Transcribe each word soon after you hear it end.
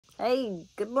Hey,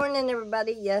 good morning,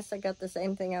 everybody. Yes, I got the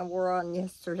same thing I wore on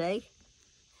yesterday.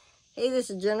 Hey,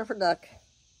 this is Jennifer Duck.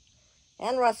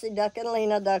 And Rusty Duck and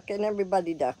Lena Duck and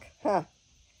everybody Duck. Huh.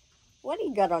 What do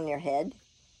you got on your head?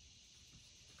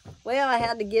 Well, I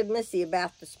had to give Missy a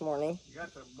bath this morning. You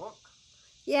got the book?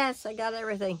 Yes, I got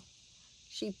everything.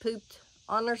 She pooped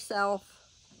on herself.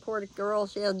 Poor girl,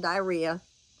 she has diarrhea.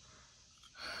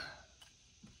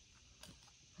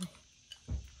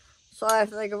 So I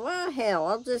figured, well, hell,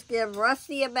 I'll just give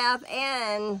Rusty a bath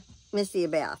and Missy a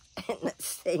bath in the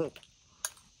sink.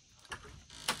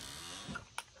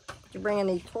 Did you bring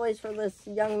any toys for this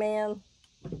young man?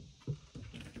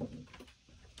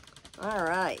 All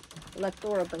right, left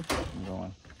door open. I'm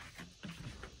going.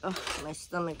 Oh, my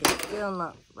stomach is still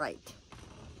not right.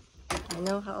 I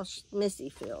know how Missy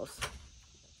feels.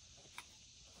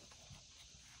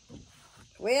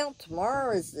 Well,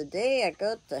 tomorrow is the day I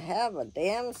got to have a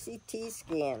damn CT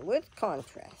scan with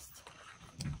contrast.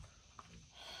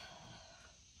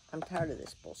 I'm tired of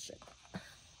this bullshit.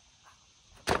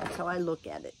 That's how I look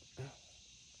at it.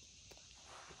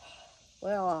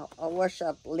 Well, I'll wash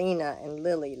up Lena and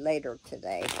Lily later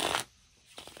today.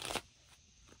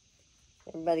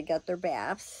 Everybody got their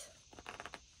baths.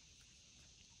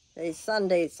 Today's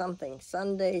Sunday something.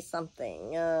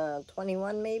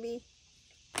 21 maybe?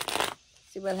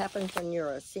 See what happens when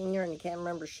you're a senior and you can't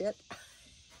remember shit?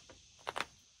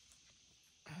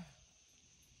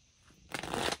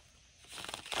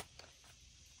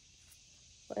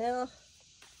 Well,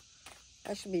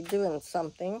 I should be doing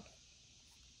something.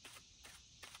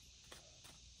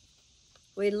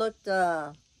 We looked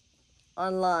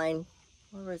online.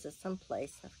 Where was it?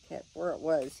 Someplace. I forget where it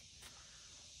was.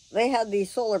 They had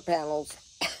these solar panels.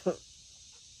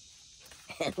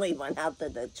 And we went out to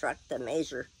the truck to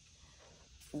measure.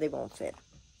 They won't fit.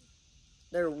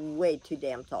 They're way too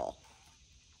damn tall.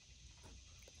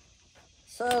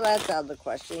 So that's out of the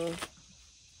question.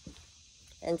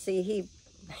 And see,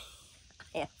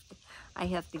 I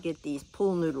have to get these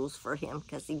pool noodles for him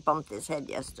because he bumped his head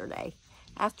yesterday.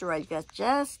 After I got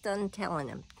just done telling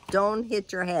him, don't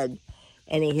hit your head.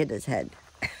 And he hit his head.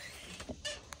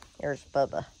 Here's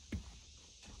Bubba.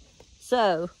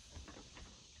 So,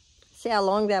 see how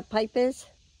long that pipe is?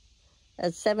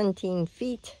 That's 17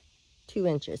 feet, 2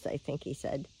 inches, I think he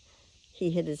said. He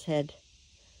hit his head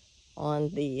on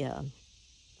the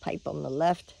pipe on the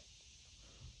left.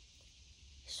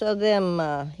 So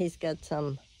he's got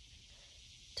some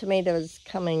tomatoes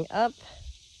coming up.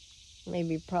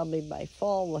 Maybe probably by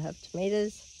fall we'll have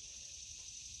tomatoes.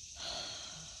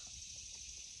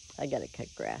 I gotta cut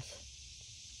grass.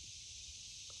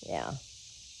 Yeah.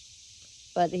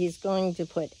 But he's going to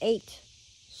put 8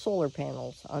 solar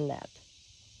panels on that.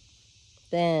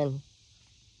 Then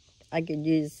I could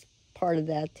use part of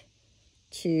that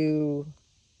to,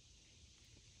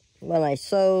 when I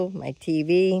sew, my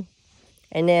TV.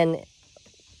 And then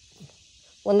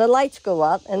when the lights go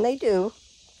out, and they do,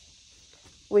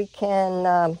 we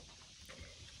can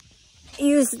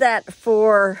use that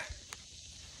for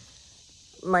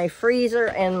my freezer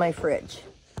and my fridge.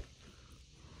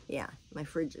 Yeah, my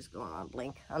fridge is going on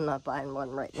blink. I'm not buying one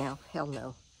right now. Hell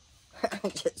no.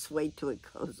 Just wait till it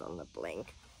goes on the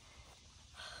blink.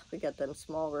 We got them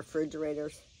small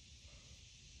refrigerators.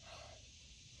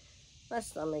 My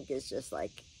stomach is just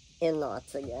like in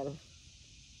knots again.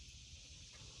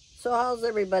 So how's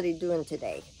everybody doing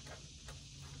today?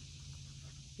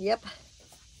 Yep.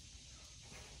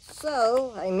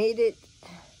 So I made it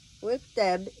with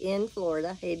Deb in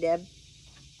Florida. Hey Deb.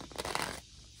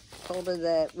 Told her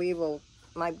that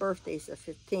my birthday's the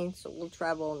 15th, so we'll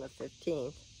travel on the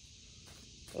 15th.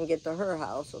 And get to her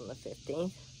house on the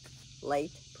 15th.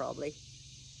 Late, probably.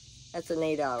 That's an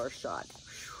 8-hour shot.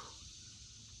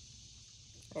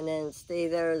 And then stay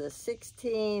there the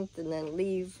 16th, and then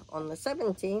leave on the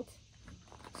 17th,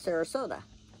 Sarasota.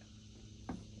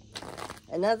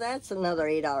 And now that's another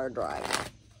 8-hour drive. Are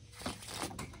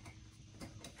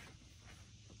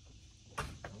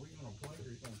we going to play or are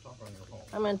you going to talk on your phone?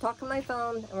 I'm going to talk on my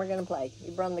phone, and we're going to play.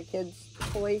 You brought the kids'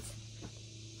 toys.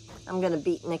 I'm going to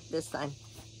beat Nick this time.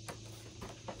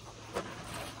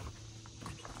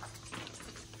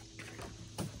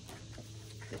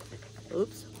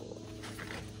 Oops.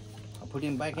 I'll put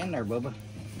him back in there, Bubba.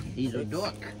 He's a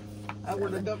duck. That's where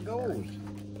the duck goes.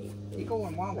 He's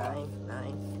going wild. 9,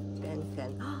 10,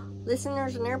 10. Listen,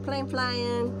 there's an airplane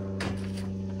flying.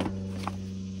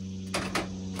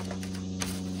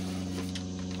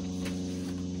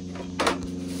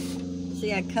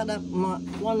 See, I cut up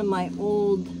one of my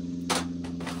old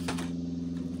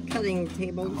cutting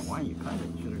tables. I don't know why you cut it.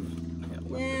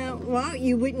 Yeah, well,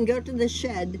 you wouldn't go to the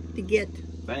shed to get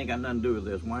That ain't got nothing to do with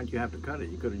this. Why'd you have to cut it?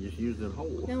 You could have just used it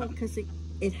whole. No, because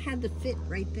it had to fit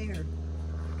right there.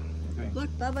 Okay. Look,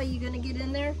 Bubba, you gonna get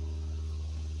in there?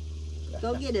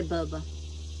 Go get it, Bubba.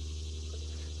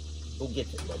 Go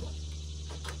get it, Bubba.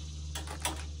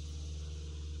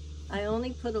 I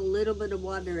only put a little bit of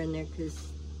water in there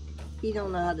because he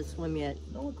don't know how to swim yet.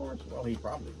 No, of course. Well, he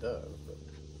probably does, but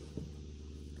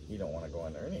he don't want to go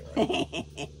in there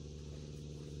anyway.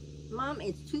 Mom,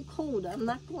 it's too cold. I'm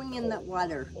not going in that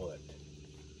water. Butt.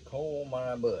 Cold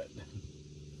my butt.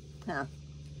 Huh.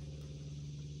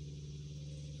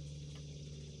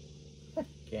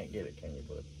 Can't get it, can you,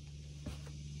 bud?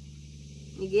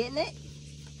 You getting it?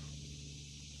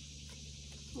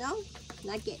 No?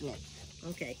 Not getting it.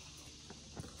 Okay.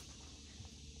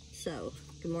 So,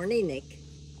 good morning, Nick.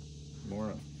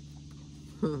 Morning.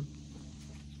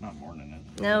 It's not morning,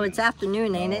 is it? No, it's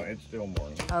afternoon, ain't it? It's still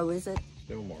morning. Oh, is it?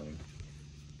 Still morning.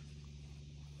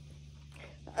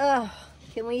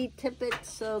 Can we tip it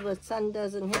so the sun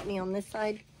doesn't hit me on this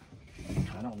side?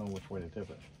 I don't know which way to tip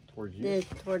it. Towards you?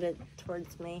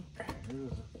 Towards me.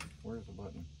 Where's the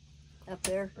button? Up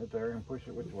there? Right there, and push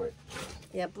it which way?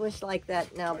 Yeah, push like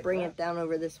that. Now Like bring that? it down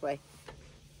over this way.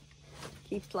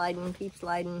 Keep sliding, keep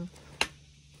sliding.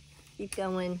 Keep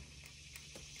going.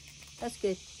 That's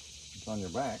good. It's on your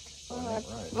back. So Oh, that's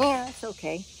right. yeah, it's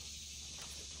okay.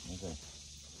 Okay.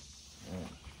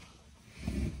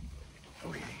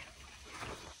 Okay.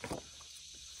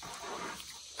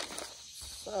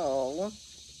 So,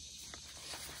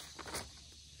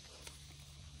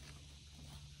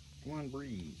 Come on,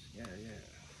 breeze. Yeah.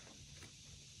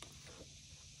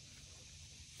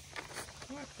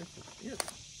 What? This is it.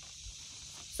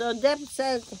 so Deb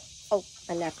says, oh,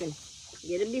 a napkin.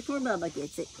 Get it before Bubba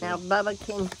gets it. Now, Bubba,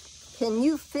 can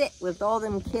you fit with all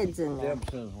them kids in there? Deb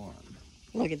says what?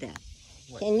 Look at that.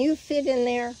 What? Can you fit in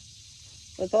there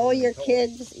with all your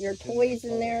kids, your toys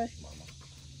in there? Mama.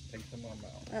 Take some of them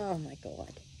out. Oh my God.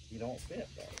 You don't fit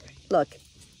that way. Look,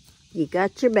 you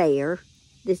got your bear.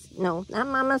 This, no, not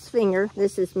Mama's finger.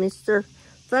 This is Mr.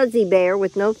 Fuzzy Bear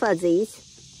with no fuzzies.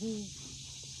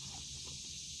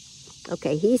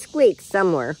 Okay, he squeaks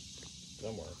somewhere.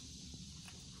 Somewhere.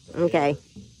 Okay.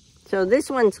 So this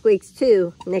one squeaks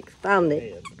too. Nick found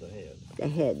it. The head. The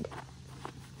head.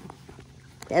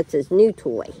 That's his new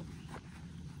toy.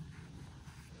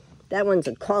 That one's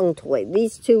a Kong toy.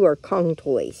 These two are Kong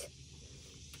toys.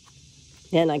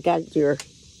 Then I got your...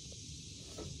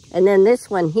 And then this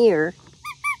one here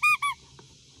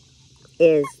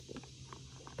is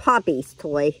Poppy's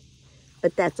toy.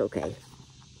 But that's okay.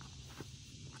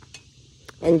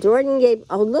 And Jordan gave...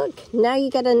 Oh, look. Now you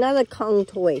got another Kong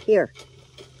toy. Here.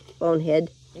 Bonehead.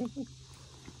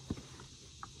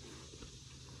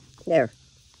 There.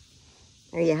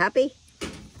 Are you happy?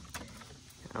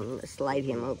 I'm going to slide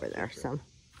him over there some.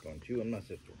 Don't you and my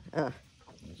sister.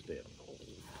 Instead.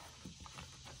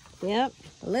 Yep.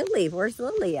 Lily. Where's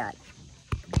Lily at?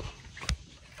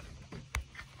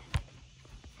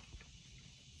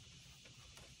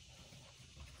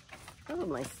 Oh,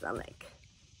 my stomach.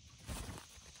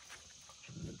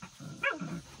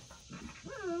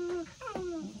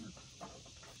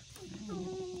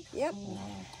 Yep.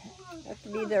 Have to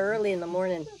be there early in the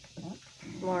morning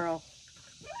tomorrow.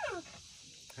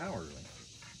 How early?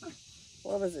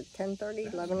 What was it,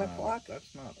 10:30, 11 o'clock?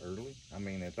 That's not early. I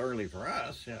mean, it's early for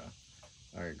us, yeah.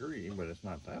 I agree, but it's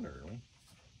not that early.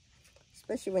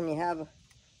 Especially when you have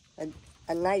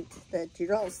a night that you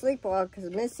don't sleep well, because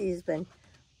Missy's been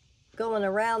going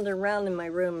around and around in my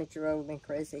room. It drove me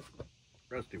crazy.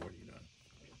 Rusty, what are you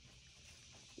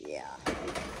doing? Yeah.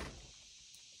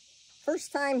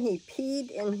 First time he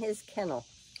peed in his kennel.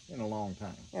 In a long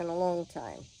time. In a long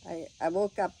time. I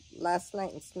woke up last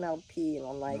night and smelled pee, and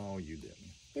I'm like... No, you didn't.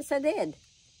 Yes, I did.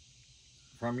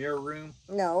 From your room?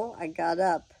 No, I got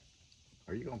up.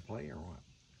 Are you going to play or what?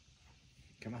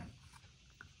 Come on.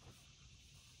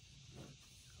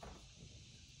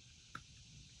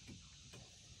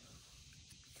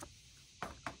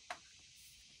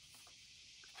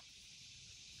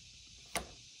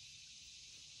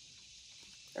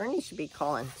 Ernie should be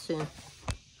calling soon.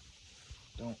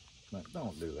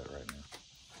 Don't do that right now.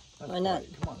 Let's Why not? play.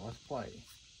 Come on, let's play.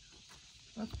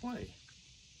 Let's play.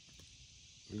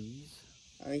 Please.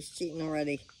 Oh, he's cheating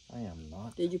already. I am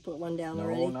not. Did you put one down No,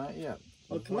 already? not yet.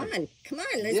 Well, Let's come play. on. Come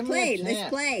on, let's Give me a play. Let's chance.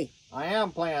 play. I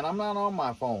am playing. I'm not on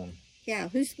my phone. Yeah,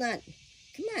 who's not?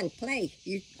 Come on, play.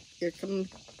 You're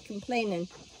complaining.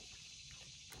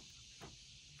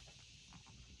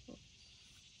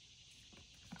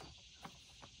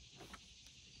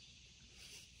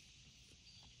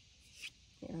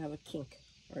 You don't have a kink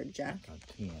or a jack,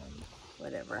 A 10.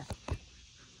 whatever.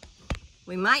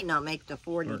 We might not make the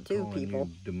Start 42, calling people.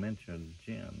 you Dementia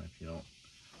Jen if you don't.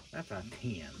 That's a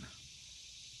 10.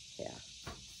 Yeah.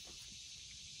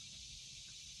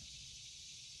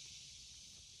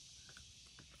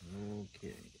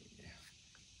 Okay.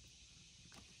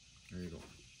 There you go.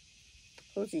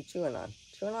 Who's he chewing on?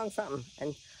 Chewing on something.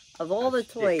 And of all the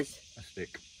stick. toys, A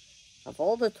stick. of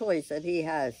all the toys that he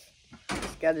has,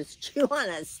 he's got his chew on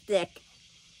a stick.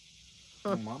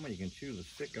 Oh, Mama, you can chew the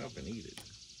stick up and eat it.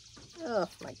 Oh,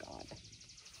 my God.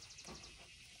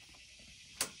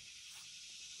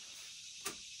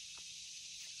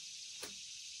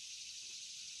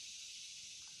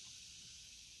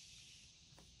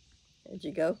 Did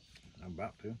you go? I'm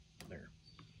about to. There.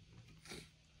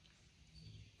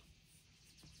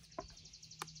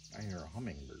 I hear a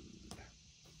hummingbird.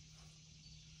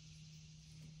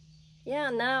 Yeah,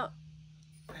 now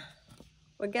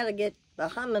we got to get the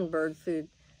hummingbird food.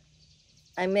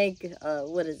 I make,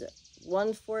 what is it?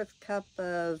 1/4 cup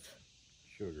of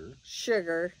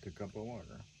Sugar. To a cup of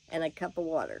water. And a cup of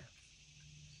water.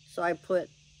 So I put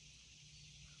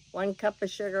 1 cup of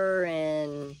sugar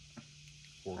and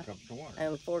 4 cups of water.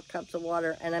 And 4 cups of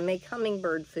water, and I make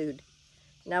hummingbird food.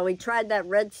 Now we tried that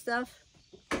red stuff.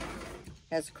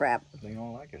 That's crap. They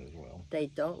don't like it as well. They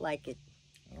don't like it.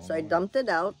 So I dumped it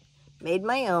out, made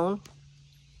my own,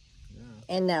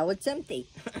 and now it's empty.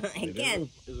 Again.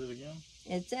 Is it again?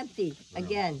 It's empty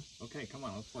again. Okay, come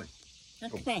on, let's play.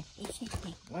 Let's play.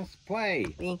 Let's play.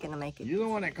 We ain't gonna make it. You're the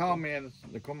one that called me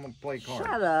to come and play cards.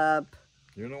 Shut up.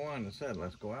 You're the one that said,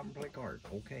 let's go out and play cards.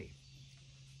 Okay.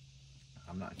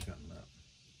 I'm not shutting up.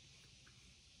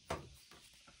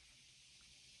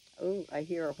 Oh, I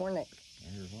hear a hornet.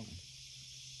 I hear something.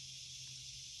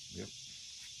 Yep.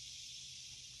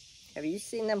 Have you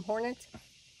seen them hornets?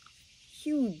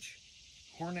 Huge.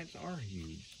 Hornets are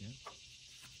huge, yeah.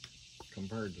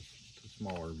 Compared to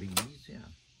smaller bees, yeah.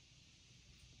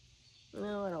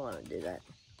 No, I don't want to do that.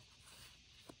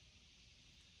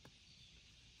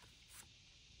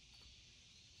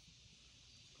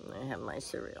 I have my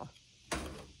cereal.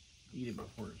 Eat it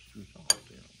before it's too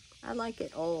soft, yeah. I like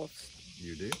it all.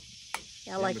 You do?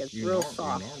 Yeah, I like it real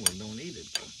soft. You normally don't eat it,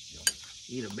 so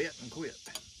you'll eat a bit and quit.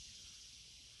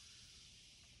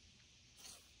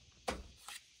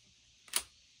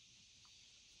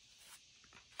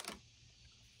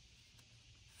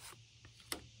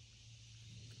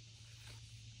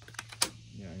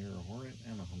 Yeah, I hear a hornet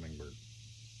and a hummingbird.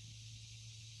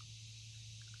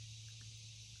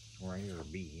 Or I hear a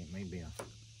bee. It may be a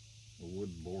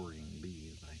wood-boring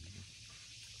bee, I think.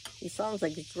 He sounds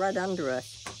like it's right under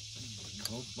us.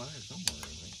 Close by somewhere,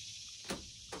 I think.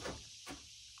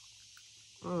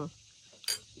 Mm.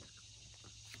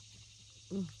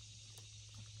 Mm.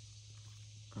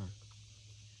 Mm.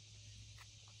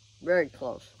 Very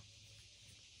close.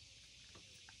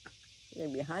 They're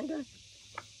behind us?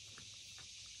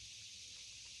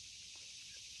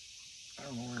 I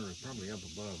don't know where, it's probably up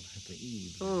above at the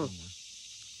eaves or somewhere.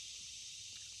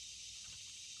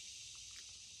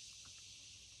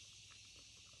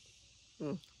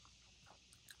 Mm.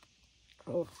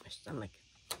 Oh, my stomach.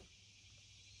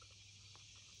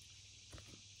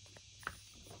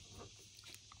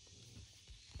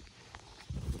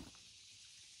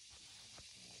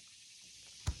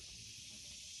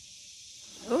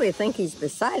 Oh, I think he's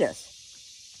beside us.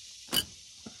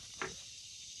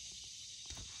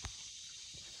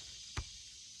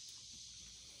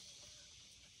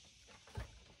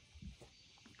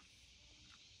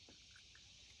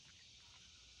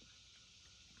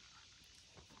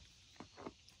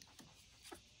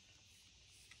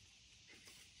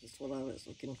 That's what I was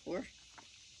looking for.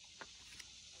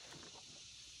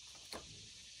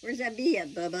 Where's that bee at,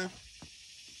 Bubba?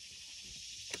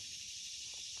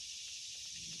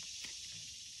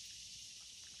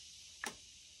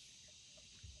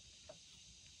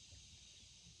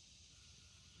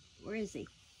 Where is he?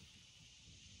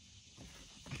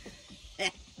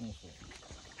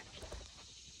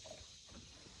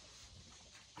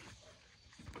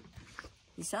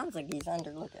 He sounds like he's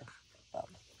under. Look at Bub.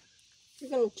 You're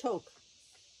gonna choke.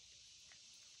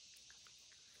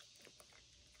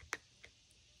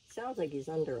 Sounds like he's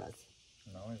under us.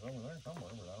 No, he's over there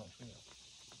somewhere, but I don't see it.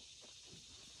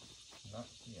 Not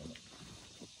seeing it.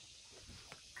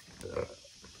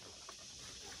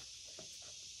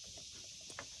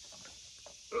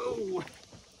 Oh!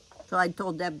 So I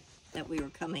told Deb that we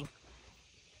were coming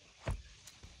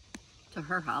to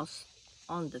her house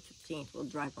on the 15th. We'll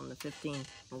drive on the 15th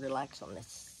and relax on the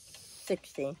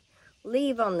 16th.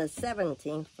 Leave on the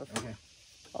 17th for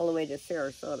all the way to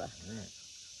Sarasota. All right.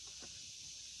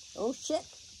 Oh shit,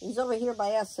 he's over here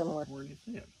by us somewhere. Where do you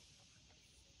see it?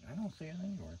 I don't see it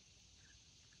anywhere.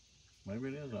 Maybe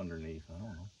it is underneath. I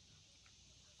don't know.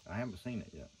 I haven't seen it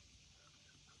yet.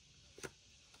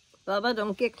 Bubba,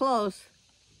 don't get close.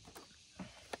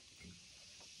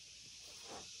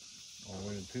 All the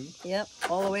way to 2? Yep,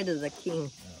 all the way to the king.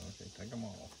 Oh, okay, take them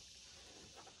all.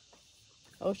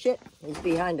 Oh shit, he's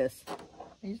behind us.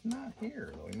 He's not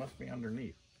here, though. He must be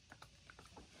underneath.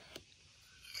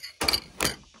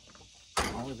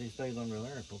 As long as he stays under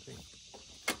there, it's okay.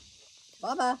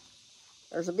 Bubba,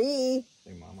 there's a bee.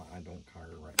 Say, Mama, I don't care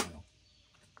right now.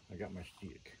 I got my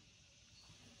stick.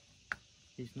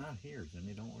 He's not here,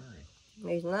 Jimmy. Don't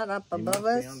worry. He's not up He above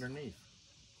must be us. underneath.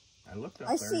 I looked up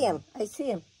I there. see him. I see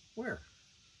him. Where?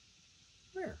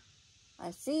 Where? I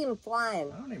see him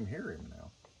flying. I don't even hear him now.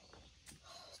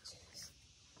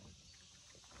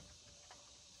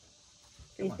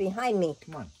 He's behind me.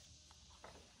 Come on.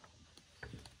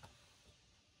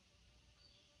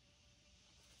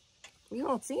 You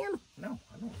don't see him? No,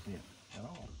 I don't see it at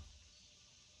all.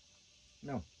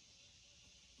 No.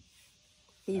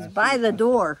 He's I by see the that.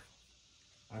 door.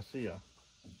 I see a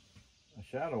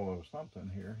shadow of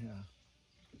something here, yeah.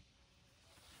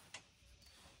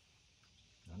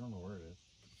 I don't know where it is.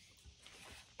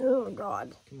 Oh,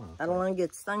 God. Come on. I don't want to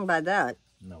get stung by that.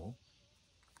 No.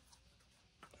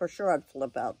 For sure I'd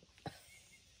flip out.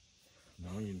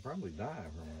 No, you'd probably die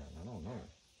from that. I don't know.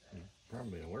 You're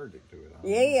probably allergic to it. I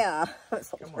don't know. Yeah. I was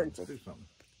Come on, allergic. do something.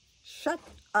 Shut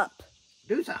up.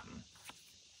 Do something.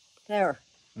 There.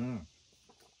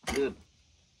 Good.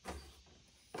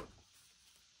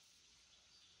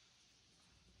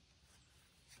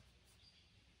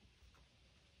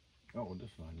 Oh, this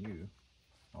is on you.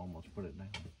 I almost put it down.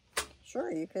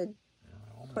 Sure, you could Yeah,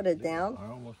 I almost put it did. down. I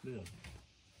almost did.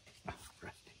 Ah,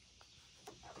 Rusty.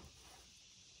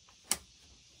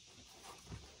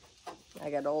 I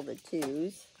got all the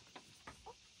 2s.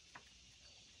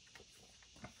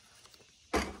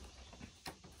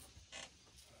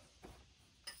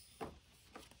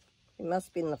 He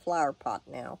must be in the flower pot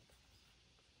now.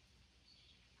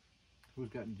 Who's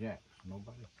got jacks?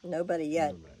 Nobody? Nobody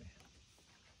yet. Nobody.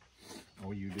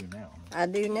 Oh, you do now. I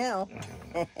do now.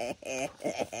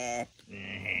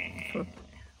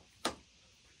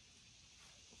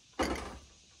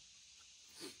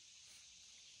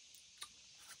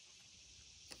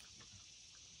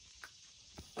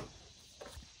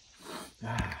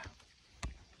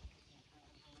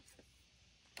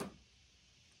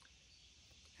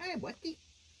 Hi, Watty.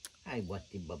 Hi,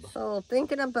 Watty, Bubba. So,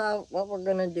 thinking about what we're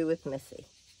going to do with Missy.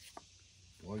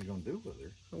 What are you going to do with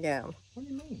her? Yeah. What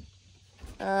do you mean?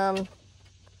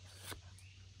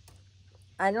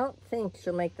 I don't think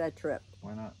she'll make that trip.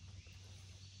 Why not?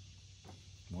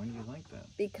 When do you think that?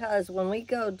 Because when we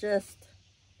go just...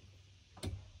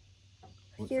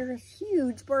 I hear a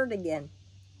huge bird again.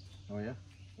 Oh, yeah?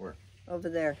 Where? Over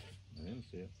there. I didn't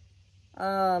see it.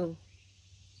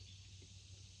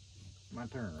 My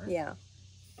turn, right? Yeah.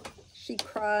 She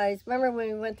cries. Remember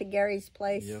when we went to Gary's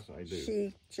place? Yes, I do.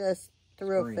 She just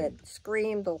threw a fit.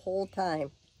 Screamed the whole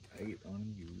time. Ate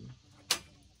on you.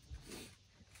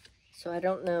 So I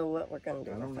don't know what we're going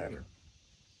to do I don't with her.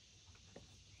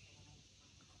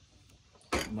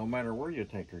 either. No matter where you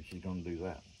take her, she's going to do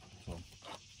that. So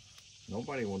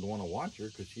nobody would want to watch her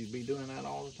because she'd be doing that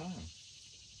all the time.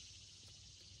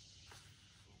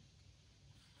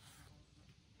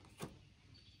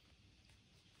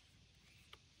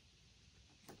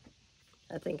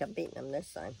 I think I'm beating him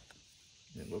this time.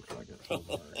 It looks like it so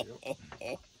far. Yep.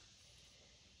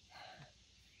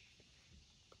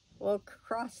 We'll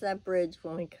cross that bridge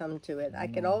when we come to it. I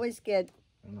could always get...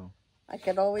 I know. I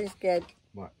could always get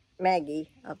What? Maggie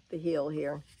up the hill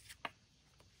here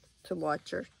to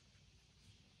watch her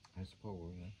I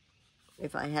suppose.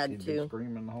 if I had She'd be to.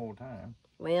 screaming the whole time.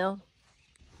 Well,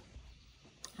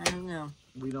 I don't know.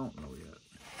 We don't know yet.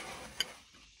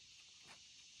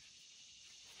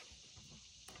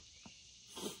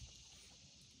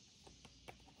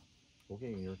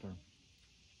 Okay, your turn.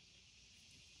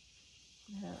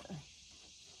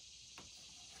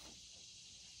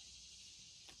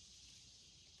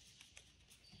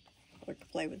 Or to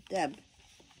play with Deb.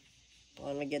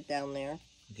 Let me get down there.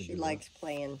 You She can do likes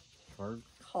playing Card?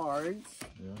 cards.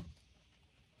 Yeah.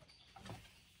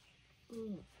 How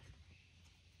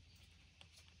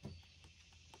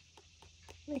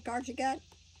many cards you got?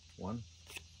 One.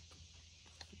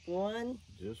 One.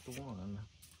 Just one.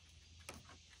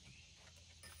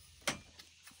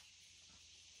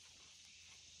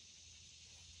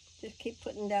 Just keep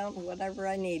putting down whatever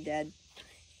I need, Dad.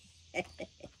 Yeah.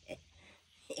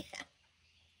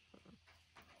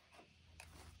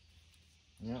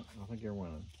 Yeah, I think you're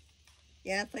winning.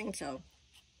 Yeah, I think so.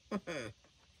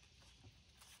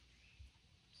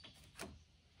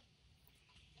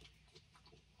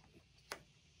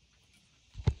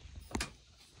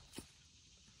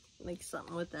 make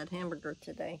something with that hamburger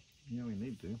today. Yeah, we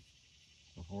need to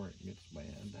before it gets bad.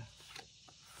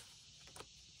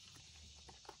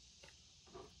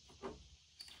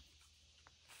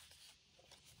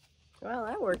 Well,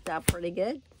 that worked out pretty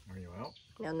good. Are you out?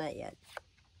 No, not yet.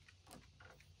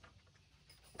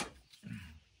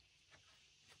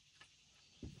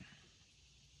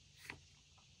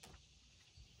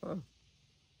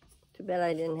 Too bad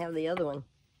I didn't have the other one.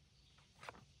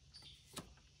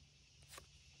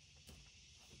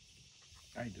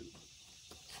 I do.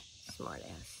 Smart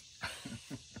ass.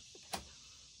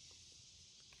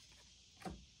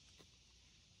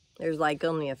 There's like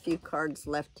only a few cards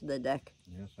left to the deck.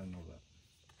 Yes, I know that.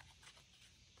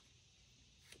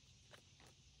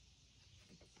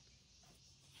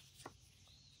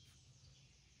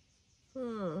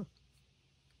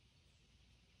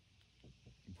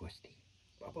 Busty.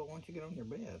 Papa, why don't you get on your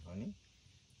bed, honey?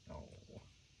 Oh.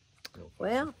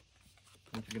 Well. Why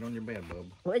don't you get on your bed, bub?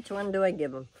 Which one do I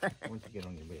give him? Why don't you get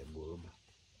on your bed, bub?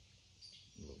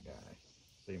 Little guy.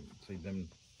 See, them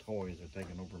toys are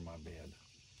taking over my bed.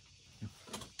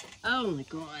 Oh my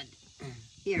God.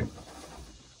 Here.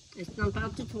 Let's dump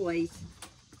out the toys.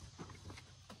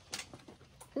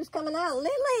 Who's coming out?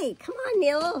 Lily! Come on,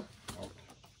 Neil. Oh.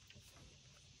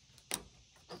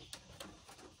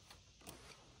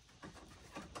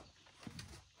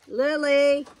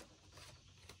 Lily!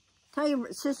 Tell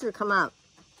your sister to come out.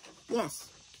 Yes.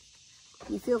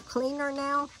 You feel cleaner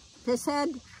now, piss head?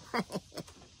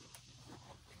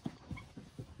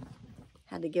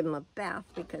 Had to give him a bath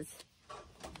because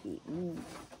he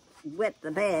wet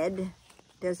the bed.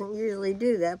 Doesn't usually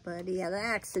do that, but he had an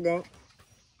accident.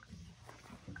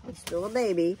 He's still a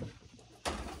baby.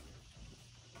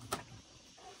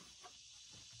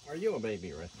 Are you a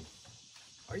baby, Rusty?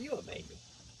 Are you a baby?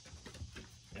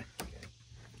 Okay.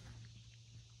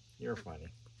 You're funny.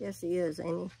 Yes, he is,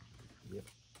 ain't he? Yep.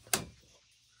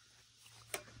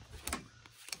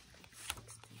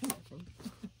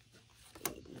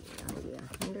 80, 90,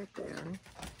 100 there. Why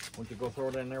don't you go throw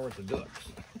it in there with the ducks?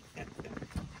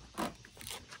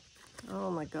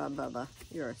 Oh my God, Bubba,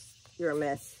 you're a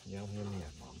mess. Yeah,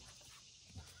 Mom.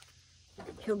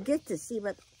 He'll get to see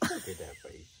what Look at that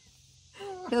face.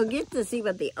 he'll get to see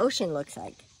what the ocean looks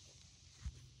like.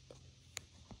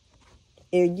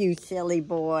 You silly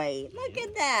boy! Look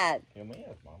at that. Here we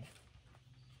is, Mama.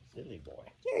 Silly boy.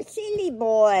 You're a silly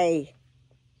boy.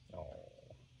 Oh,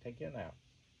 take your nap.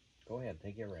 Go ahead,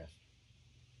 take your rest.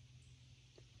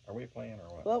 Are we playing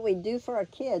or what? What we do for our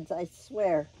kids, I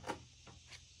swear.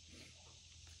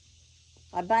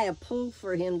 I buy a pool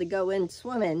for him to go in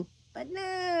swimming, but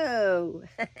no.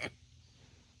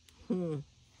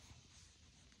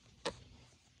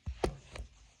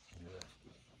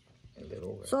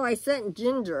 So I sent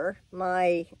Ginger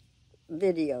my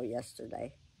video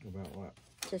yesterday. About what?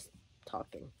 Just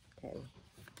talking. 10,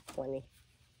 20,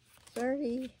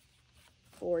 30,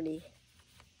 40,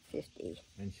 50.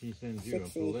 And she sends you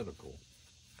 60, a political.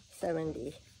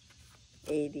 70,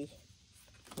 80,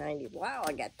 90. Wow,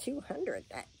 I got 200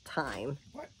 that time.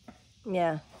 What?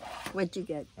 Yeah. What'd you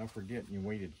get? I forget you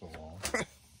waited so long.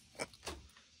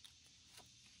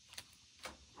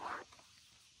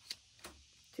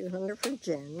 200 for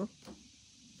Jen.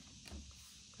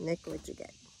 Nick, what'd you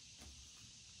get?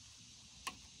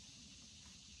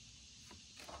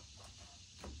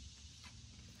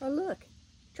 Oh, look.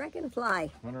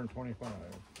 Dragonfly. 125.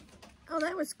 Oh,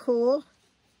 that was cool.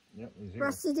 Yep, he's here.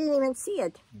 Rusty didn't even see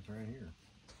it. He's right here.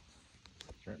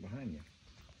 It's right behind you.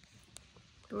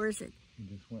 Where is it?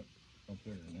 He just went up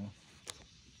there now.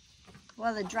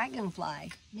 Well, the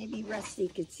dragonfly. Maybe Rusty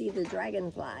could see the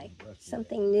dragonfly. Rusty.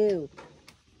 Something new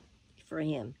for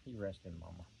him. He rested,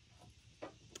 Mama.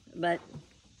 But,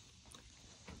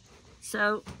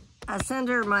 so, I sent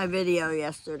her my video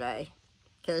yesterday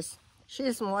because she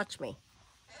doesn't watch me.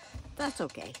 That's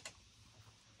okay.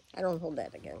 I don't hold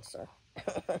that against her.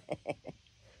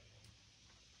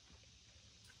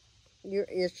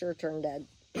 It's your turn, Dad.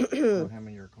 What happened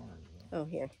to your cards, though? Oh,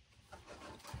 here.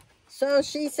 So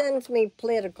she sends me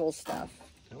political stuff.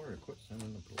 Tell her to quit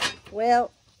sending the political.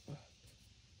 Well,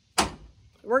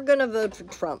 we're going to vote for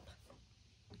Trump.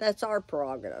 That's our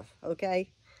prerogative,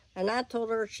 okay? And I told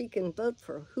her she can vote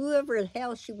for whoever the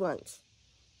hell she wants.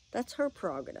 That's her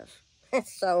prerogative.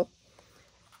 So,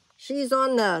 she's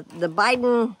on the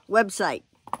Biden website.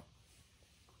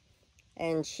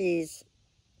 And she's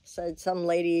said, some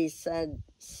lady said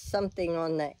something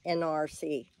on the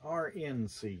NRC.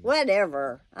 RNC.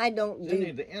 Whatever. I don't do...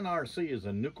 Jenny, the NRC is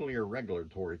a Nuclear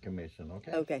Regulatory Commission,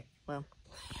 okay? Okay, well.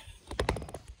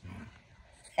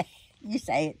 You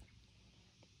say it.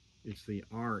 It's the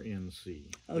RNC,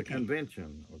 the Okay.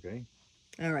 convention, okay?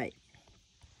 All right.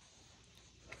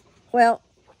 Well,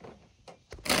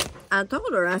 I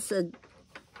told her, I said,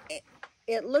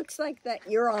 it looks like that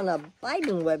you're on a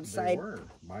Biden They website were,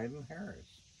 Biden, Harris.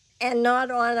 and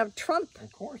not on a Trump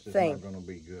Of course it's thing. not going to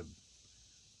be good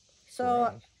for So,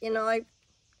 us. you know,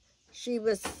 she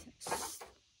was,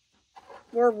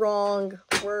 we're wrong,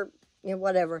 we're, you know,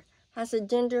 whatever. I said,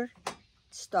 Ginger,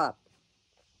 stop.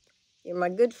 You're my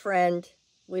good friend.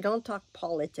 We don't talk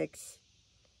politics,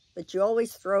 but you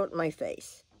always throw it in my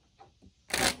face.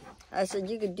 I said,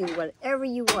 you could do whatever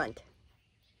you want.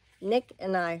 Nick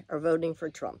and I are voting for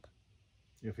Trump.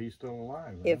 If he's still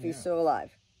alive. If he's still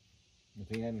alive. If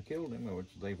he hadn't killed him,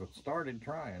 which they've started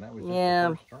trying. That was just Yeah.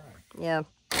 the first try. Yeah.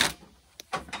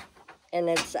 And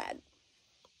it's sad.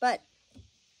 But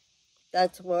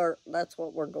that's what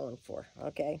we're going for,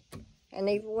 okay? And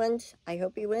if he wins, I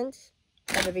hope he wins.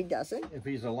 But if he doesn't, If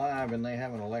he's alive and they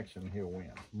have an election, he'll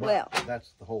win. But well,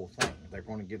 that's the whole thing. They're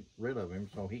going to get rid of him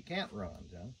so he can't run,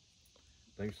 Jen.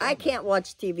 They've said I can't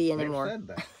watch TV that. anymore. They've said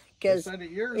that. They Because said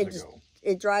it years ago.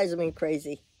 it drives me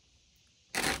crazy.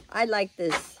 I like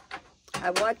this.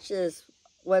 I watch this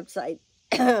website.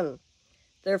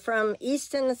 They're from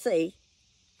East Tennessee.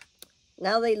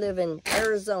 Now they live in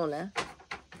Arizona.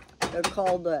 They're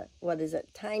called, what is it?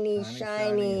 Tiny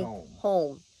Shiny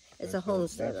Home. It's a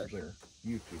homesteader. That's their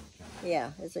YouTube channel.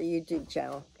 Yeah, it's a YouTube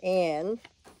channel. And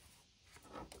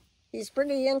he's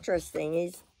pretty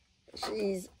interesting.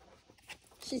 She's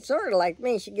sort of like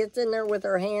me. She gets in there with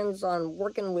her hands on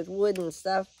working with wood and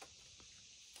stuff.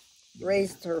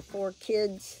 Raised her 4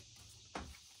 kids.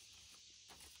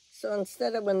 So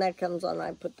instead of when that comes on,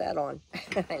 I put that on.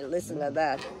 I listen to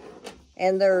that.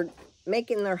 And they're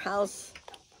making their house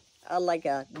like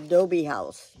a adobe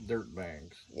house. Dirt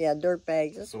bags. Yeah, dirt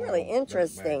bags. It's really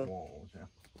interesting. Walls,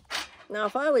 yeah. Now,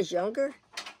 if I was younger,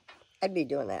 I'd be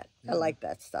doing that. I like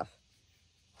that stuff.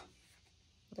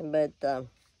 But,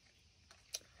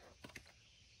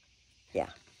 yeah.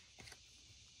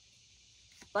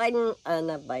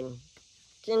 Not Biden.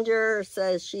 Ginger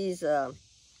says she's,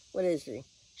 what is she?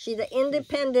 She's an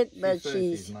independent, but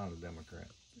she's not a Democrat.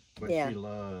 But she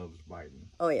loves Biden.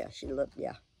 Oh, yeah, she loves,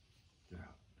 yeah. Yeah.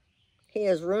 He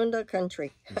has ruined our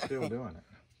country. He's still doing it.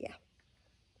 Yeah.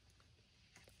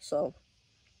 So,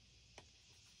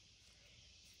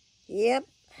 yep.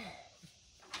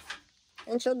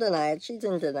 And she'll deny it. She's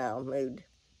in denial mood.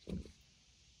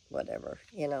 Whatever,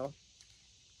 you know.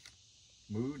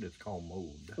 Mood? It's called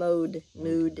mode. Mood.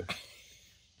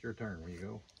 It's your turn. Where you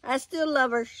go? I still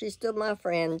love her. She's still my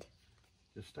friend.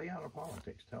 Just stay out of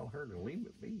politics. Tell her to leave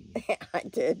it be. I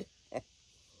did. I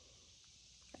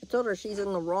told her she's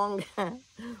in the wrong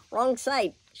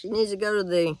site. She needs to go to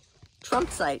the Trump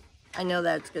site. I know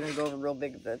that's going to go over real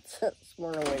big this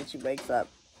morning when she wakes up.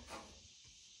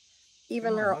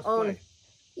 Even her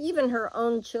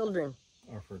own children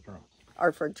Are for Trump.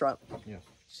 are for Trump. Yes.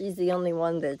 She's the only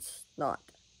one that's not.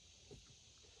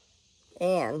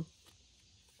 And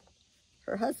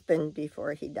her husband,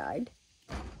 before he died,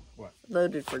 What?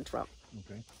 voted for Trump.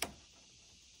 Okay.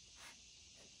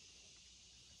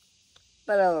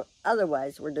 But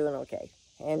otherwise, we're doing okay.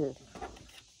 And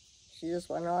she just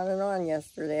went on and on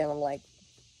yesterday, and I'm like,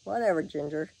 whatever,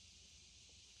 Ginger.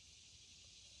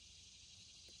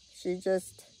 She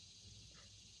just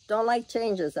don't like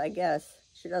changes, I guess.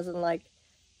 She doesn't like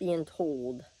being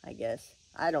told, I guess.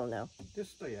 I don't know.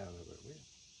 Just stay out of it, will you?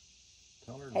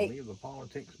 Tell her to Hey. leave the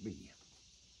politics be.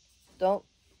 Don't.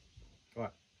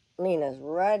 What? Lena's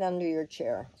right under your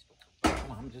chair.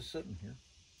 Well, I'm just sitting here.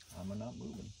 I'm not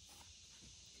moving.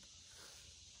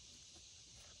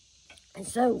 And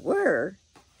so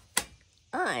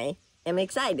I am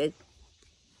excited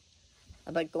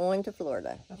about going to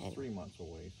Florida. That's 3 months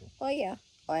away, so Oh, yeah.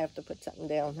 I have to put something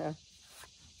down, huh?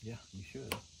 yeah, you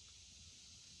should.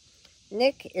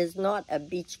 Nick is not a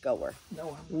beach goer. No, I'm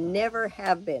not. Never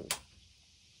have been.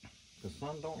 The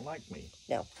sun don't like me.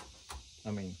 No.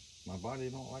 I mean, my body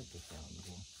don't like the sun.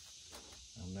 So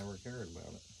I've never cared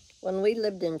about it. When we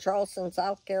lived in Charleston,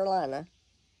 South Carolina,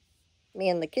 me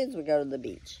and the kids would go to the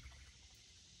beach.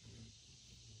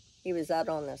 He was out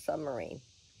on the submarine.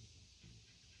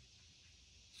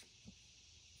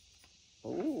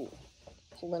 Ooh,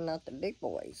 pulling out the big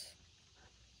boys.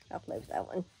 I'll move that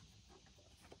one.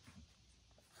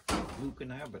 Who can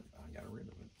have it? I got rid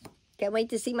of it. Can't wait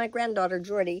to see my granddaughter,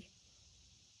 Jordy.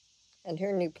 And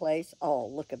her new place. Oh,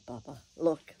 look at Bubba.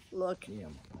 Look. Yeah,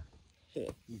 Mama. Here.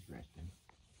 He's resting.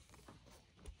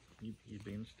 He's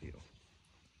being still.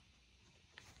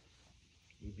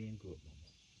 He's being good, Mama.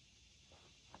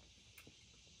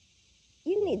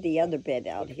 You need the other bed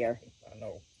out here. I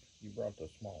know. You brought the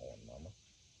small one, Mama.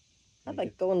 How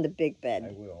about go in the big I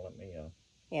bed? will. Let me,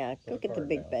 Yeah, go a get the card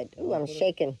big down. bed. Let Ooh, me I'm put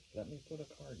shaking. Let me put a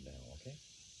card down, okay?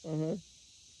 Mm-hmm.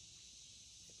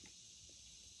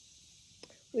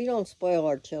 We don't spoil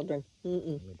our children.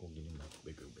 Mm-mm. Let me go get him a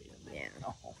bigger bed. Yeah.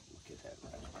 Oh, look at that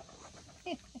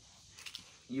right.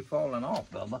 You falling off,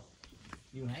 Bubba.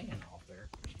 You hanging off there.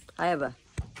 I have a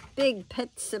big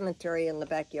pet cemetery in the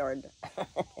backyard.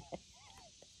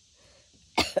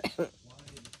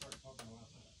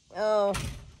 Oh,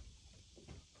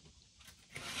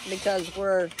 because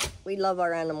we love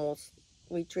our animals.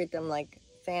 We treat them like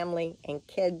family and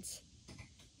kids.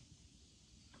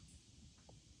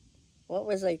 What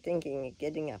was I thinking of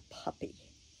getting a puppy?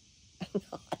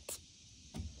 Not.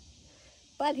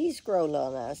 But he's grown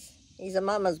on us. He's a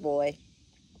mama's boy.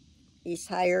 He's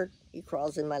tired. He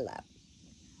crawls in my lap.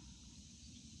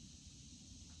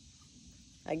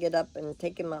 I get up and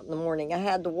take him out in the morning. I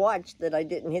had to watch that I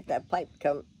didn't hit that pipe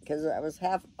come because I was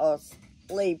half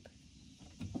asleep.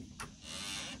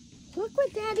 Look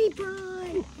what Daddy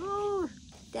brought. Oh,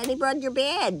 Daddy brought your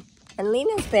bed and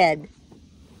Lena's bed.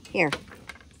 Here.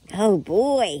 Oh,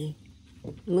 boy.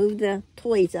 Move the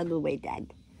toys out of the way,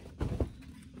 Dad.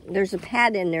 There's a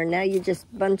pad in there. Now you just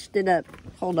bunched it up.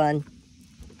 Hold on.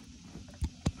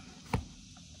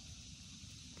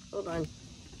 Hold on.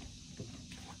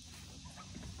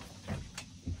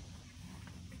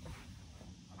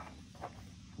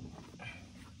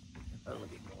 Oh,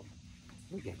 look at Bob.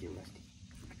 Look at you, Rusty.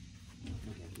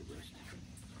 Look at you, Rusty.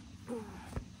 Oh,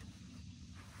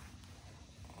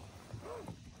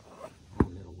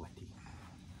 little Wetty.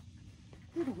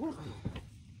 Little Wetty.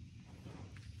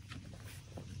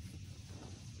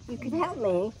 You could help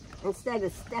me instead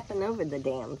of stepping over the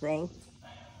damn thing.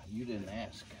 You didn't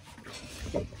ask.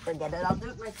 Forget it. I'll do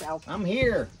it myself. I'm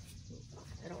here.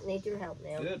 I don't need your help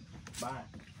now. Good. Bye.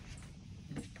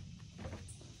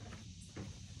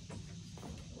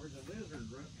 Where's the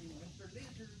lizard, Rusty? Mr.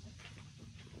 Lizard.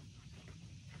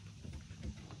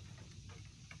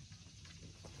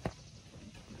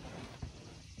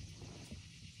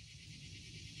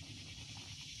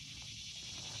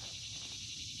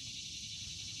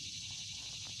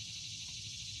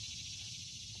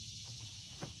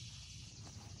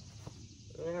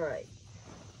 All right.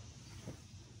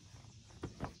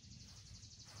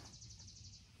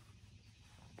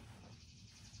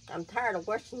 I'm tired of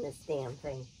washing this damn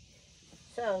thing.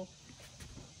 So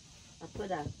I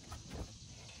put a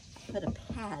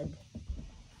pad.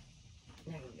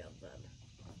 There you go, bub.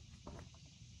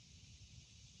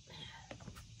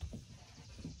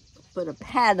 Put a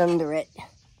pad under it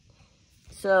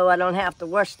so I don't have to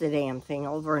wash the damn thing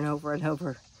over and over and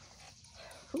over.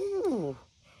 Ooh.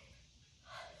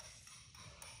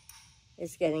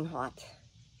 It's getting hot.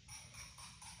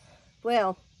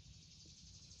 Well,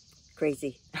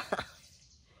 crazy.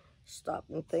 Stop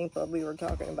and think what we were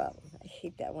talking about. I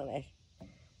hate that when it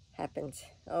happens.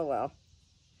 Oh well.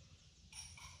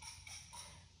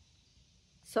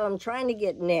 So I'm trying to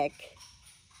get Nick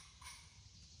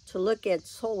to look at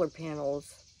solar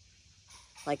panels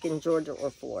like in Georgia or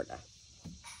Florida.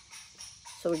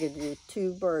 So we could do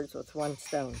 2 birds with 1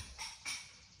 stone.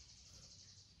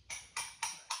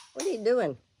 What are you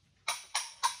doing?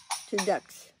 2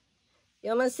 ducks.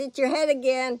 You almost hit your head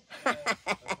again.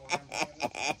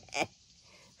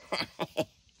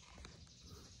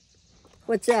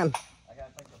 What's them? I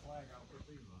gotta take the flag off for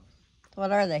these ones.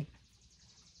 What are they?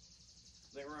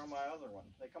 They were on my other one.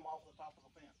 They come off the top of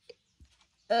the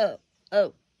fence.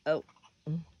 Oh.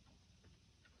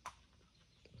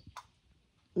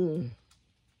 Mm.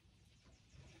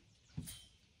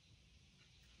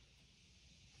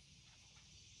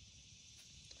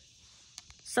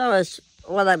 So as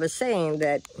what I was saying,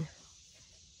 that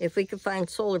if we could find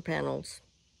solar panels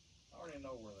I already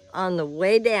know where they are. on the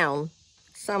way down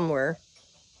somewhere,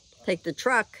 take the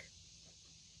truck,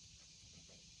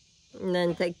 and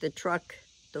then take the truck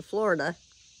to Florida.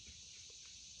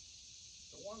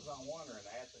 The ones I want are in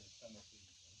Athens, Tennessee.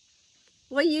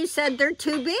 Well, you said they're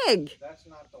too big. That's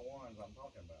not the ones I'm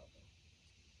talking about.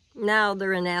 Now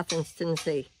they're in Athens,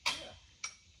 Tennessee. Yeah.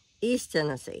 East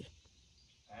Tennessee.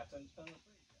 Athens, Tennessee.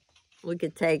 We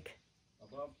could take,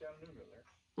 Above Chattanooga there.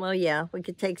 well, yeah, we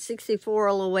could take 64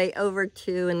 all the way over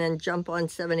to and then jump on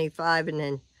 75 and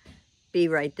then be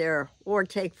right there. Or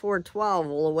take 412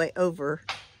 all the way over.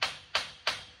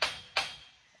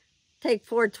 Take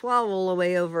 412 all the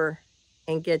way over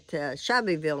and get to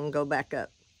Shelbyville and go back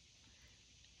up.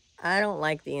 I don't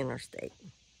like the interstate.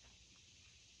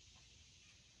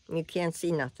 You can't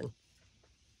see nothing.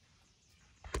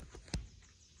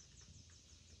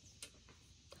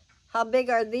 How big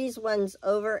are these ones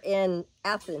over in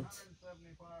Athens?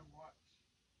 175 watts.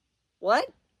 What?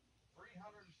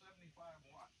 375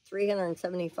 watts.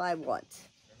 375 watts.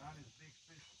 They're not as big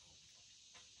fish.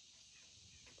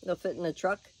 They'll fit in the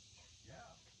truck? Yeah.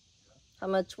 How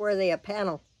much were they a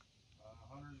panel?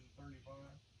 135.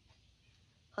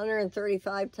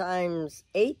 135 times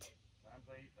 8? Times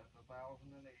 8, that's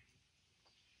 1,080.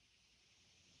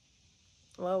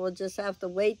 Well, we'll just have to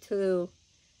wait to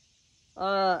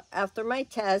after my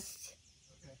test,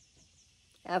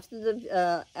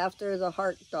 Okay. after the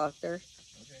heart doctor,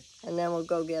 Okay. and then we'll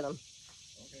go get them.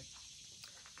 Okay.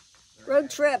 Road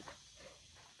trip.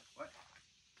 What?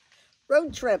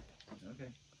 Road trip.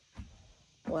 Okay.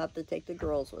 We'll have to take the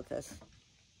girls with us.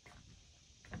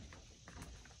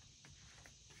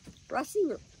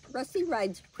 Rusty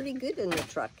rides pretty good in the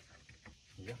truck.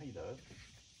 Yeah, he does.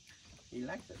 He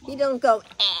likes it. He don't go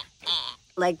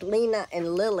like Lena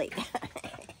and Lily.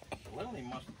 Lily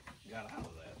must have got out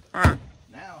of that. Ah.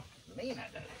 Now, Lena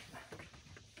does it.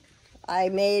 I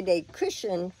made a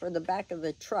cushion for the back of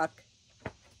the truck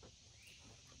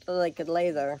so they could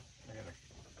lay there. I gotta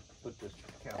put this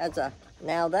cow That's on.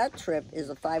 now that trip is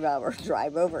a 5-hour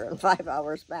drive over and 5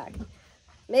 hours back.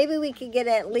 Maybe we could get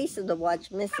Aunt Lisa to watch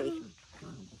Missy.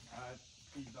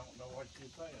 She don't know what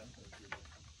she's saying.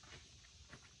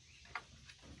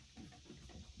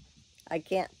 I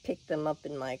can't pick them up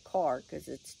in my car because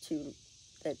it's too,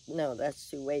 that's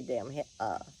too way damn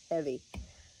heavy.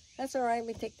 That's all right,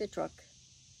 we take the truck.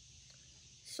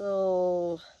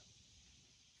 So,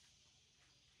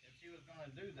 If she was going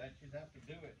to do that, she'd have to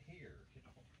do it here.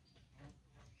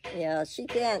 yeah, she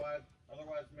can't.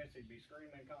 Otherwise Missy'd be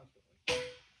screaming constantly.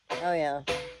 Oh, yeah.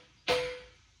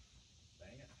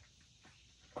 Dang it.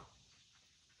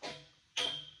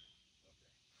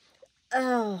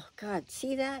 Oh, God,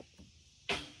 see that?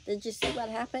 Did you see what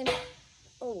happened?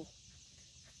 Oh,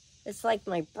 it's like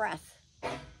my breath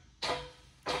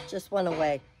just went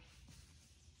away.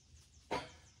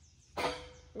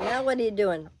 Now what are you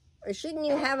doing? Or shouldn't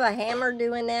you have a hammer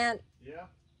doing that? Yeah.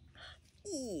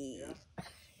 Eee. Yeah.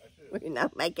 That's it. We're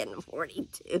not making a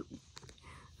 42.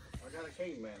 I got a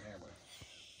caveman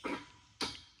hammer.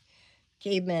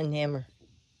 Caveman hammer.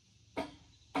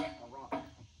 A rock.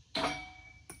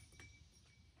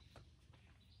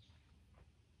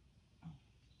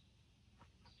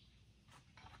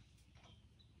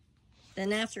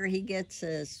 Then after he gets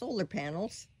solar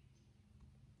panels,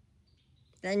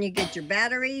 then you get your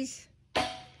batteries.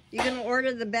 You gonna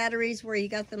order the batteries where you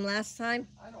got them last time?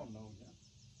 I don't know yet.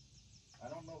 I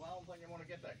don't know. I don't think I want to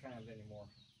get that kind anymore.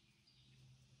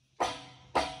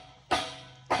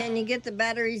 Can you get the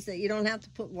batteries that you don't have to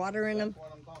put water in them? That's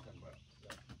what I'm talking about.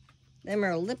 Yeah. Them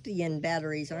are lithium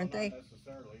batteries, aren't they? Not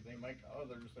necessarily. They make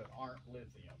others that aren't lithium.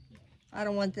 I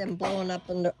don't want them blowing up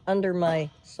under my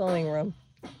sewing room.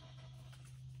 God.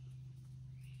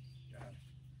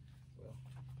 Well,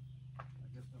 I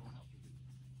guess that'll help you.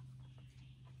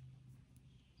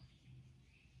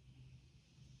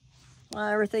 Well,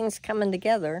 everything's coming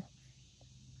together.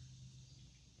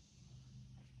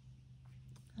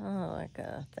 Oh, like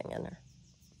a thing in there.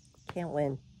 Can't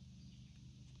win.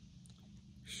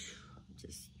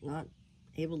 Just not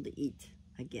able to eat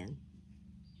again.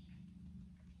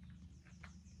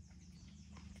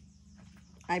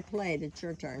 I played. It's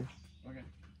your turn. Okay.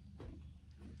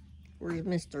 Where's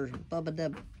Mr. Bubba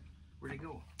Dub? Where'd he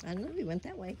go? I don't know. He went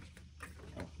that way.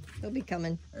 He'll be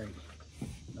coming. There he goes.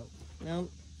 Nope.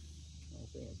 Nope. I'll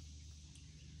see him.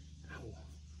 Ow.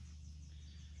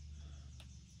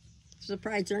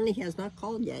 Surprised Ernie has not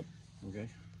called yet. Okay.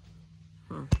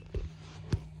 Huh.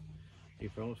 He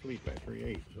fell asleep after he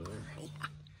ate, so there.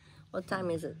 What time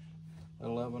is it?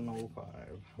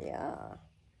 11:05. Yeah.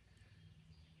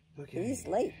 Okay. He's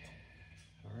late.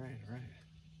 All right, all right.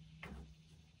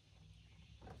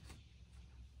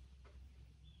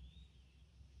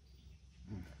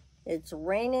 It's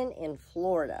raining in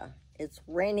Florida. It's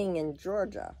raining in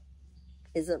Georgia.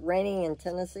 Is it raining in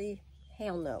Tennessee?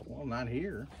 Hell no. Well, not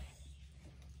here.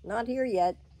 Not here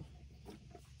yet.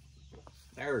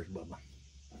 There's Bubba.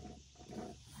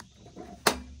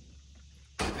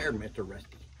 There's Mr.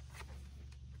 Rusty.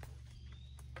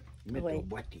 Mr. Wait.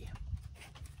 Wetty.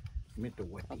 Mr.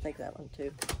 Wetty. I'll take that one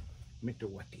too. Mr.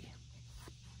 Wetty.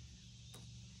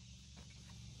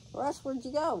 Russ, where'd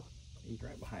you go? He's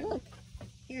right behind Look, me.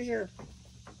 here's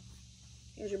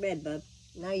your bed, bub.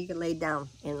 Now you can lay down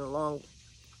in the long.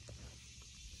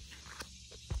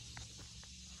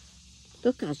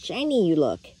 Look how shiny you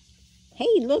look. Hey,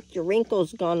 look, your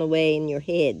wrinkles gone away in your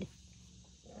head.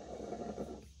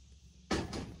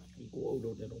 He go over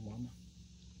little mama.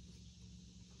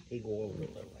 He go over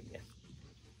little, I guess.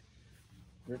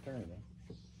 Your turn, then.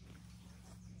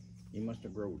 You must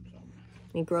have growed some.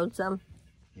 You growed some?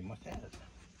 You must have.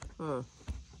 Hmm.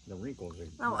 The wrinkles are...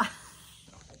 Oh. Oh,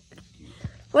 that's cute.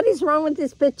 What is wrong with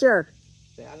this picture?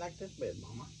 Say, I like this bed,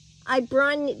 Mama.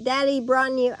 Daddy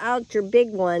brought you out your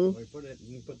big one. We put it,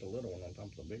 you can put the little one on top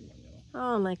of the big one, you know.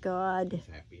 Oh my God.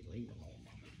 He's happy. Leave him alone,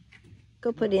 Mama.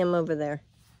 Go put him over there.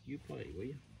 You play, will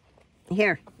you?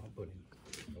 Here. I'll put him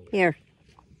over Here.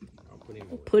 I'll put him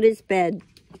over Put his bed.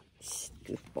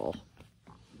 Goofball.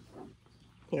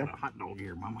 Here. Got a hot dog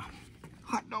here, Mama.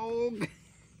 Hot dog.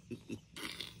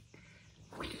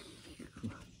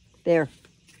 There.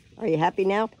 Are you happy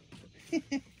now?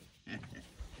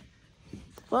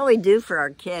 What we do for our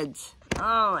kids.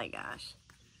 Oh my gosh.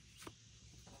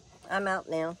 I'm out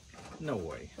now. No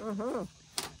way. Mm-hmm.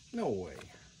 No way.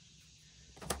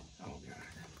 Oh, God.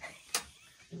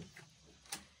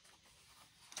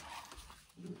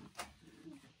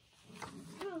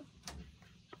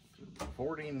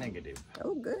 40 negative.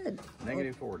 Oh, good.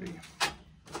 Negative 40.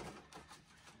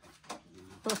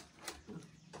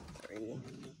 3,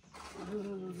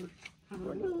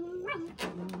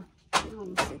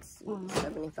 60,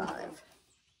 75.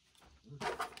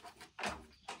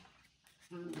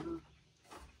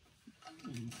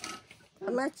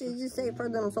 How much did you say for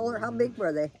them solar? How big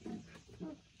were they?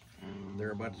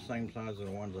 They're about the same size as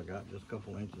the ones I got, just a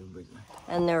couple inches bigger.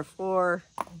 And they're for...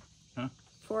 Huh?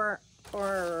 For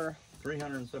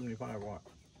 375 watts.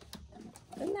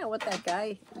 Isn't that what that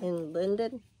guy in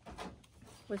Linden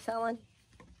was selling?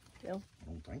 Jill? I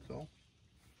don't think so.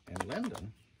 In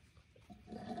Linden?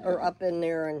 Or up in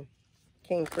there in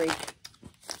King Creek?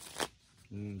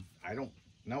 I don't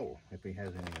know if he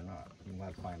has any or not. You'll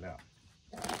have to find out.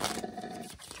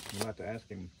 You'll have to ask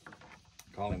him,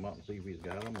 call him up and see if he's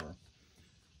got them, or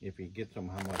if he gets them,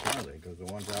 how much are they? Because the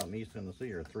ones out in East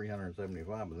Tennessee are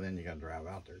 375, but then you got to drive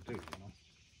out there too, you know.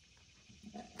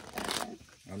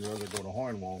 I'd rather go to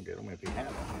Hornwall and get them if he has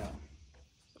them, yeah.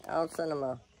 I'll send him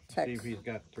a text. See if he's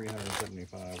got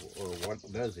 375, or what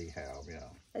does he have, yeah.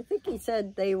 I think he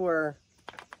said they were...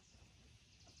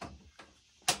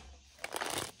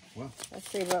 Well, let's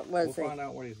see, what was we'll it? find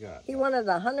out what he's got. He wanted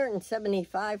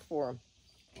 175 for them.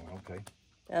 Oh, okay.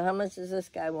 Now, how much does this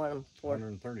guy want them for?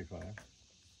 135.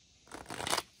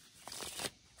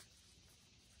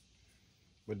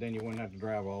 But then you wouldn't have to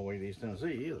drive all the way to East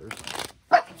Tennessee either.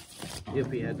 If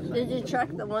he had to. Did you check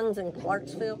the ones in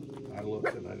Clarksville? I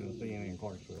looked and I didn't see any in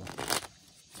Clarksville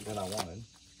that I wanted.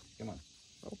 Come on.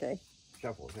 Okay.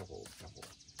 Shuffle, shuffle, shuffle.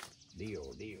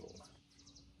 Deal, deal.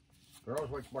 Girls,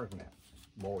 what you barking at?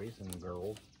 Boys and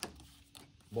girls.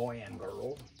 Boy and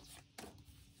girl.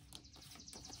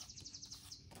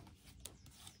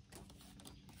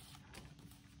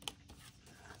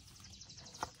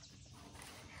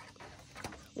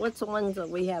 What's the ones that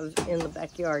we have in the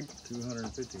backyard?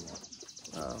 250 watts.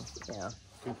 Oh, yeah.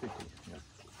 250, yeah.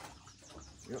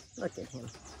 Yep. Look at him.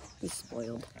 He's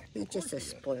spoiled. He's just a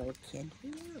spoiled kid.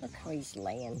 Look how he's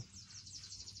laying.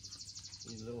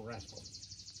 He's a little rascal.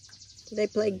 They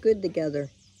play good together.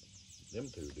 Them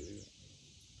two do.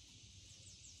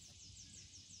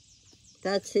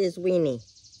 That's his weenie.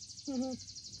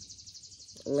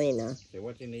 Lena. Say,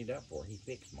 what you need that for? He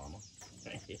fixed, Mama.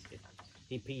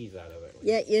 He pees out of it.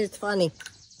 Yeah, it's funny.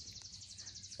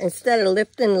 Instead of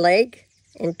lifting leg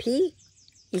and pee,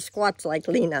 he squats like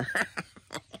Lena.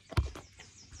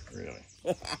 Really?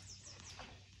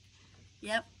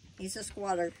 Yep, he's a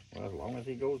squatter. Well, as long as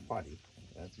he goes potty,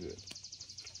 that's good.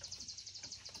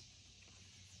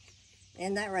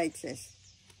 And that right, sis.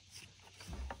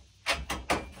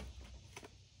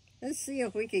 Let's see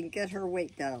if we can get her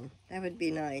weight down. That would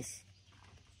be nice.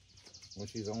 Well,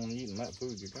 she's only eating that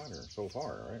food you got her so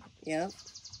far, right? Yep.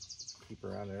 Keep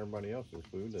her out of everybody else's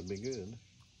food. That'd be good.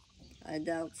 I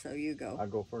doubt so. You go. I'll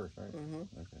go first, right? Mm-hmm.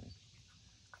 Okay.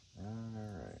 All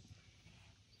right.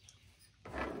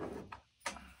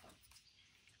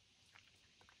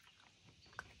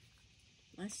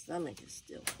 My stomach is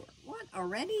still sore. What,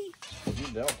 already? You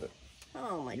dealt it.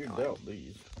 Oh, my You God. dealt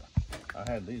these. I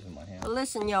had these in my hand. Well,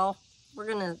 listen, y'all. We're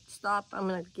going to stop. I'm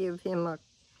going to give him a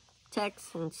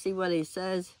text and see what he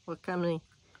says, what kind of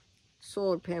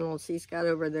solar panels he's got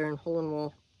over there in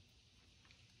Hohenwald.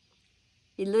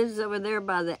 He lives over there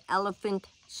by the Elephant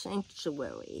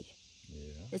Sanctuary.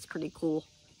 Yeah. It's pretty cool.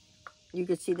 You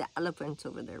can see the elephants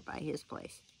over there by his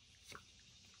place.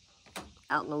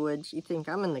 Out in the woods. You think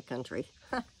I'm in the country.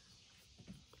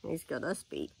 He's got us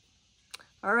beat.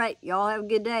 All right, y'all have a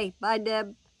good day. Bye,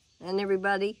 Deb and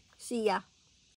everybody. See ya.